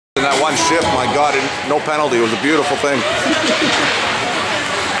In that one shift, my God, no penalty. It was a beautiful thing.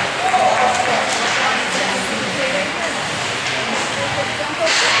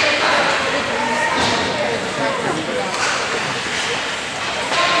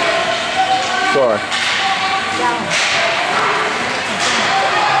 Sorry.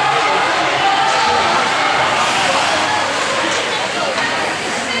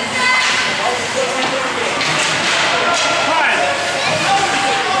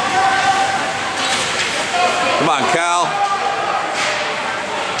 Come on, Cal.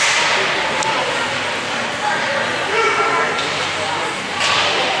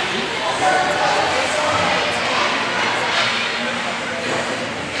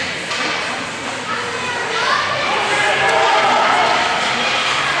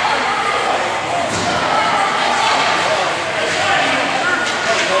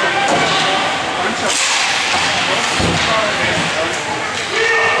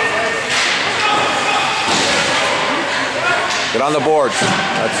 Get on the boards.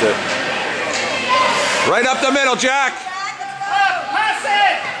 That's it. Right up the middle, Jack. Pass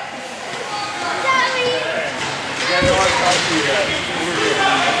it!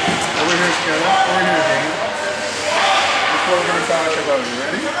 Over here, Skilla. Over here, Dana. That's what we're going to talk about. You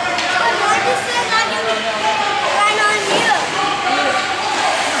ready?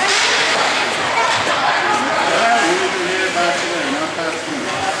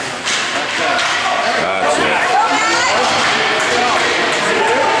 That's it.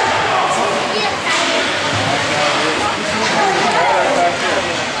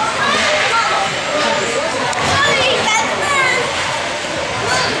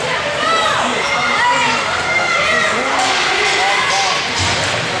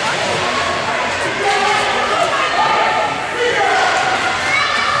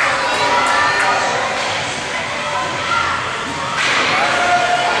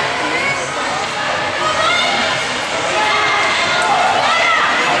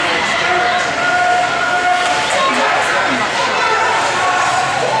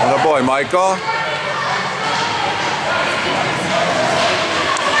 Boy, Michael.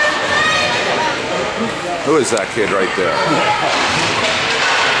 Who is that kid right there?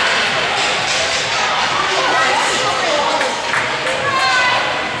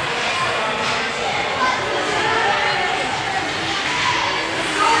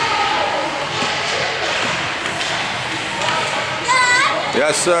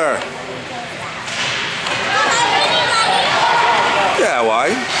 Yes, sir. Yeah,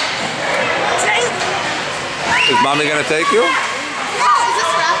 why? Is Mommy gonna take you? No, I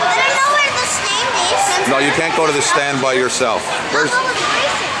don't know where the stand is. No, you can't go to the stand by yourself.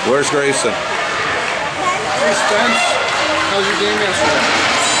 Where's Grayson? Hey, Spence. How's your game yesterday?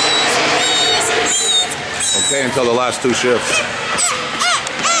 Okay, until the last two shifts.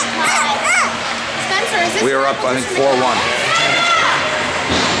 Spencer, is this We are up, I think, 4-1.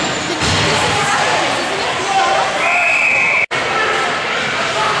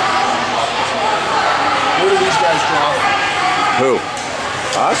 Who?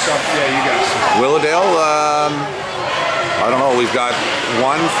 Us? Yeah, you guys. Willowdale, I don't know. We've got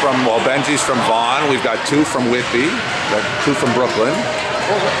one from, well, Benji's from Vaughan. We've got two from Whitby. We've got two from Brooklyn.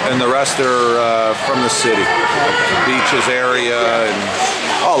 And the rest are from the city. Beaches area and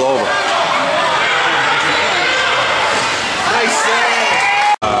all over. Nice.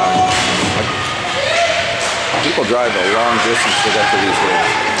 People drive a long distance to get to these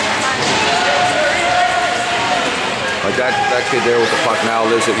games. Like that kid there with the puck now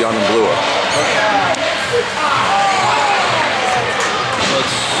lives at Young and Bloor.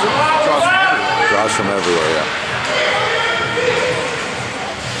 Draws from everywhere, yeah.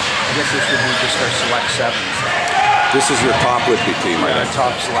 I guess this would be just our select sevens. This is your top Whitby team, right? Yeah,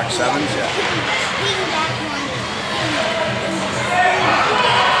 top select sevens, yeah.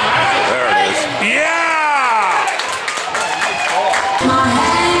 There it is. Yeah!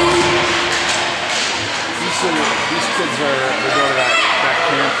 These kids they go to that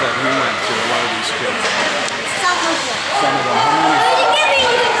camp that we went to, a lot of these kids. Some of them. How many?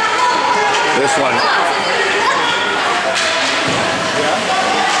 This one.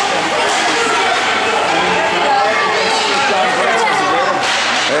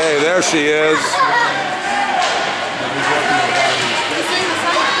 Hey, there she is.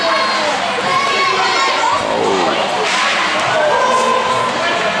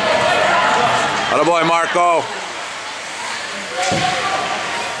 Atta boy, Marco.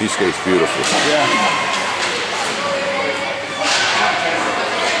 He skates beautiful. Yeah.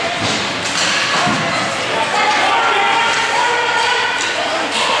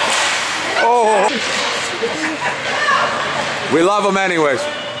 Oh. We love him anyways.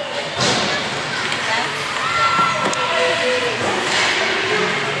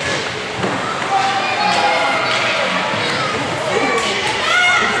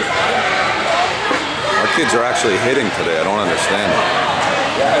 Our kids are actually hitting today. I don't understand it.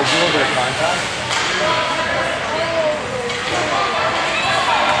 Yeah, there's a little bit of contact.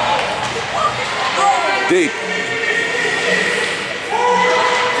 Deep.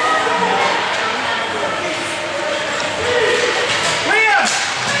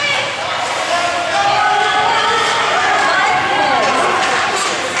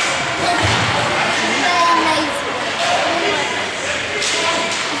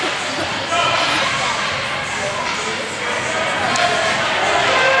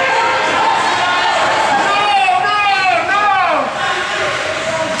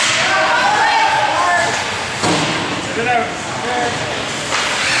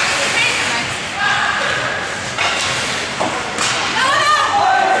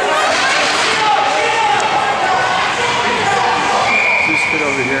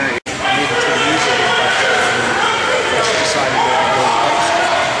 Over here, I needed to use it, but decided to go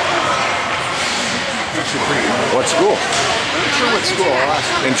actually pretty good. What school? I'm not sure what school I'll ask.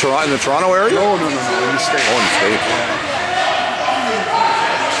 In Toronto, in the Toronto area? No, in the state. Oh, in the States.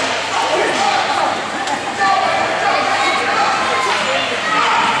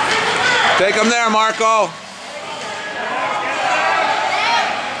 Take him there, Marco.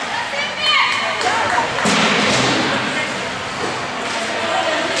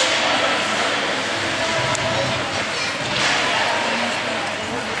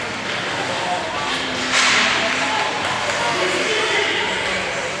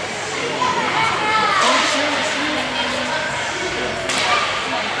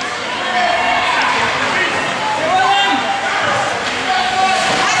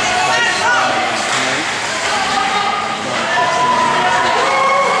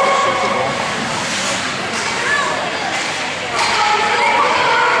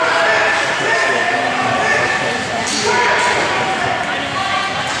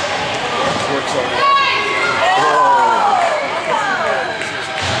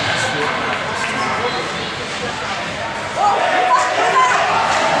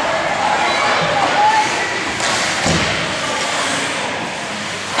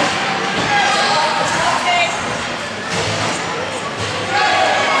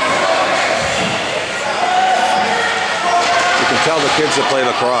 Tell the kids that play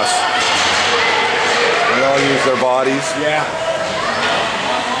lacrosse. They all use their bodies. Yeah.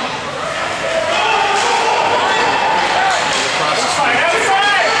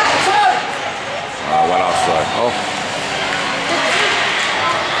 Went offside. Oh.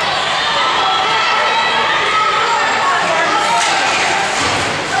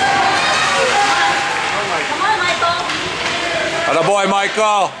 Come on, Michael. Atta boy,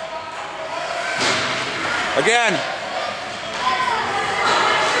 Michael. Again.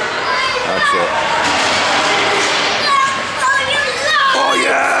 That's it. Oh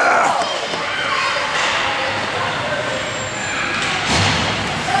yeah!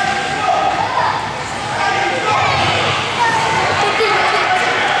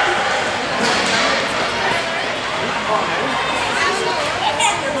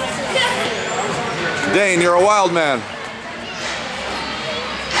 Dane, you're a wild man.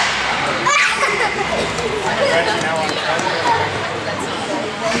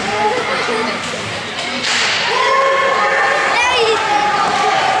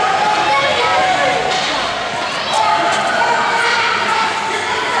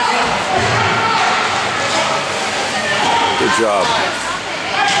 Good job.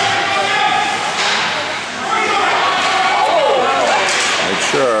 Make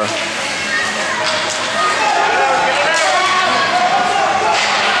sure.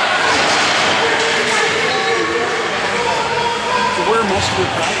 So where are most of your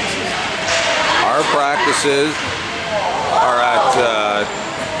practices? Our practices are at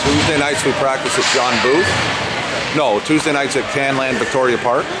Tuesday nights we practice at John Booth. No, Tuesday nights at Canland Victoria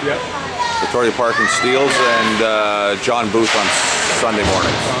Park. Yep. Victoria Park and Steeles, and John Booth on Sunday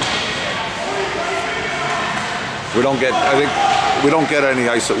mornings. We don't get, I think, we don't get any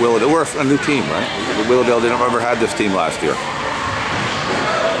ice at Willowdale. We're a new team, right? Willowdale didn't ever had this team last year.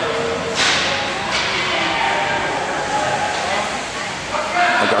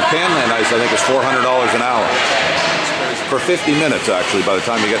 Like our Canland ice, I think, is $400 an hour. For 50 minutes, actually, by the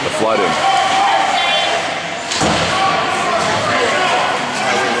time you get the flood in.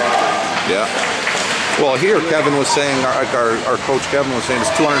 Yeah. Well, here Kevin was saying, our coach Kevin was saying it's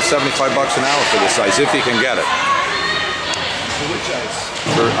 $275 an hour for this ice, if you can get it. For which ice?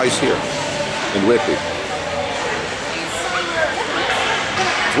 For ice here, in Whitby.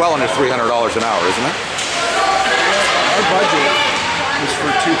 It's well under $300 an hour, isn't it? Our budget is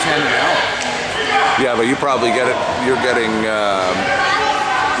for $210 an hour. Yeah, but you probably get it. You're getting.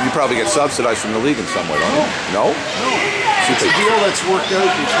 You probably get subsidized from the league in some way, don't you? No. No. It's a deal that's worked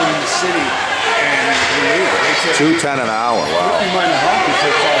out between the city and the league. $210 an hour. Wow. You might not help. You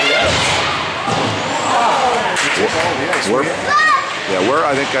take all the ice. You take all the ice. We're.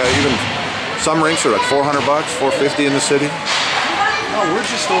 I think even some rinks are like $400, $450 in the city. No, we're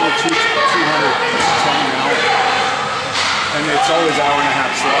just over 200 an hour, and it's always hour and a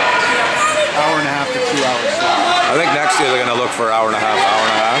half slots. Hour and a half to 2 hours slots. I think next year they're going to look for hour and a half.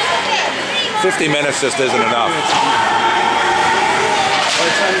 50 minutes just isn't enough. By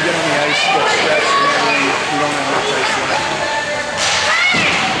the time you get on the ice, get stretched and everything, you don't have much ice left.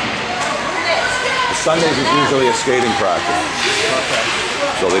 Sundays is usually a skating practice.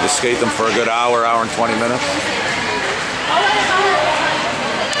 Okay. So they just skate them for a good hour and 20 minutes.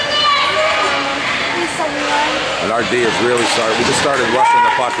 And our D is really started. We just started rushing the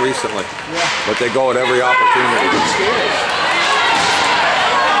puck recently. Yeah. But they go at every opportunity. Good skaters.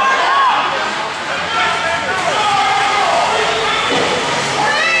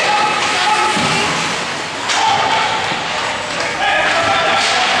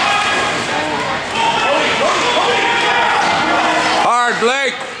 Hard,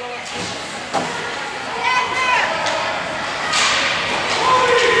 Blake!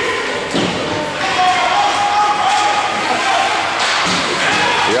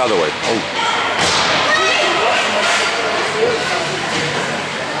 The other way. Oh.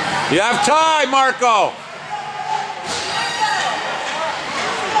 You have time, Marco!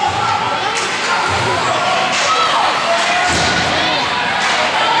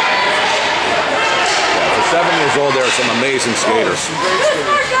 For 7 years old, there are some amazing skaters. Some great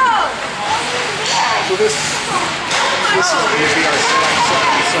skaters. So this is going to be our select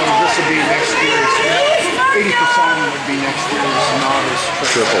seven. So this will be next year's. 80% would be next year's novice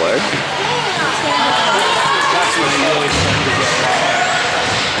Triple A. That's when you really start to get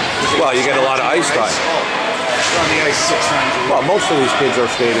loud. Well, you get a lot of ice time. They're on the ice 6 times a week. Well, most of these kids are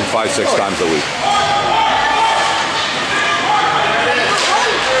skating 5-6 times a week.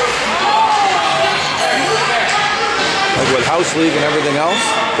 Like with house league and everything else,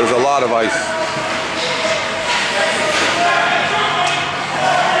 there's a lot of ice.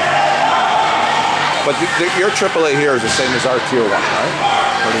 But your AAA here is the same as our Tier 1, right?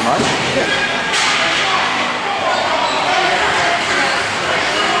 Pretty much? Yeah.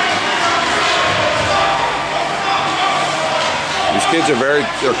 These kids are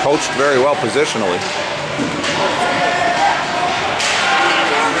they're coached very well positionally.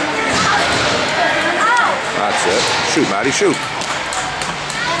 That's it. Shoot, Maddie, shoot.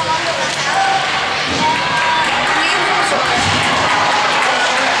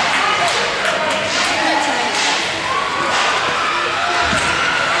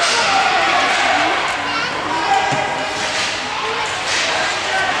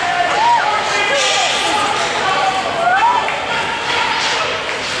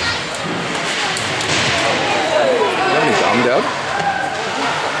 Deb?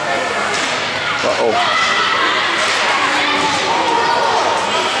 Uh-oh.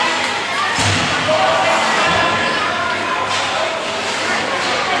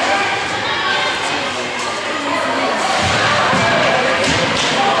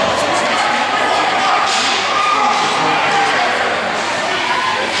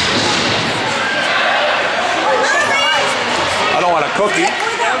 I don't want a cookie.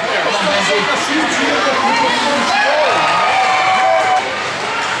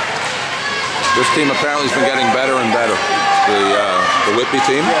 This team apparently has been getting better and better. The Whitby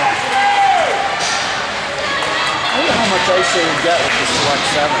team. Yeah. I wonder how much ice they would get with the select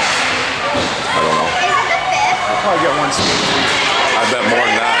seven. I don't know. They'll probably get one skate. I bet more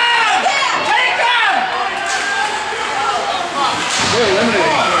than that. They were limited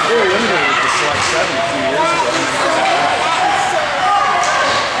with the select seven a few years ago.